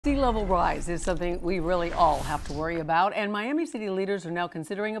Sea level rise is something we really all have to worry about, and Miami city leaders are now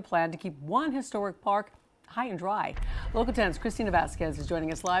considering a plan to keep one historic park high and dry. Local 10's Christina Vasquez is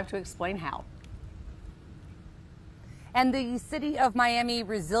joining us live to explain how. And the City of Miami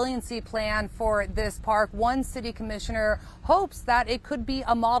resiliency plan for this park, one city commissioner hopes that it could be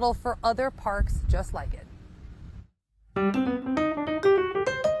a model for other parks just like it.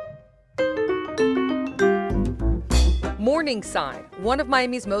 Morningside, one of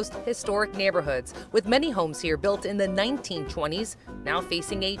Miami's most historic neighborhoods, with many homes here built in the 1920s, now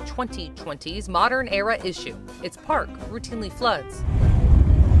facing a 2020s modern era issue. Its park routinely floods.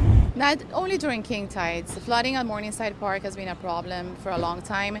 Not only during king tides, flooding at Morningside Park has been a problem for a long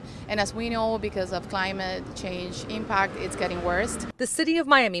time, and as we know, because of climate change impact, it's getting worse. The City of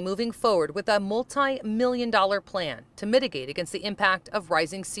Miami moving forward with a multi-million-dollar plan to mitigate against the impact of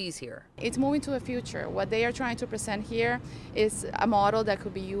rising seas here. It's moving to a future. What they are trying to present here is a model that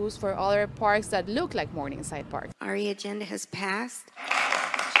could be used for other parks that look like Morningside Park. Our agenda has passed.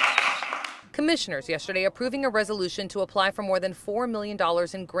 Commissioners yesterday approving a resolution to apply for more than $4 million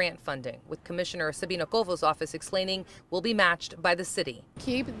in grant funding, with Commissioner Sabina Covo's office explaining will be matched by the city.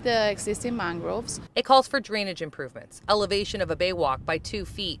 Keep the existing mangroves. It calls for drainage improvements, elevation of a baywalk by 2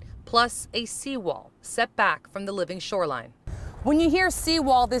 feet, plus a seawall set back from the living shoreline. When you hear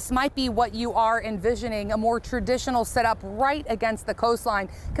seawall, this might be what you are envisioning, a more traditional setup right against the coastline.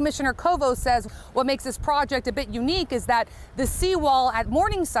 Commissioner Covo says what makes this project a bit unique is that the seawall at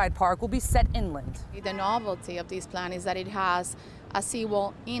Morningside Park will be set inland. The novelty of this plan is that it has a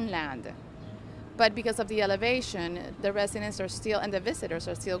seawall inland. But because of the elevation, the residents are still, and the visitors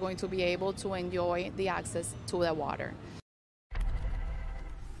are still going to be able to enjoy the access to the water.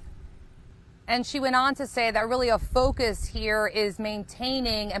 And she went on to say that really a focus here is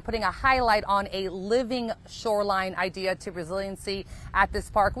maintaining and putting a highlight on a living shoreline idea to resiliency at this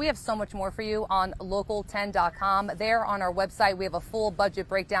park. We have so much more for you on local10.com. There on our website, we have a full budget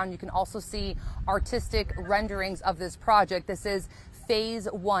breakdown. You can also see artistic renderings of this project. This is phase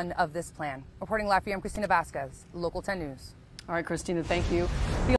 1 of this plan. Reporting live for you, I'm Christina Vasquez, Local 10 News. All right, Christina, thank you.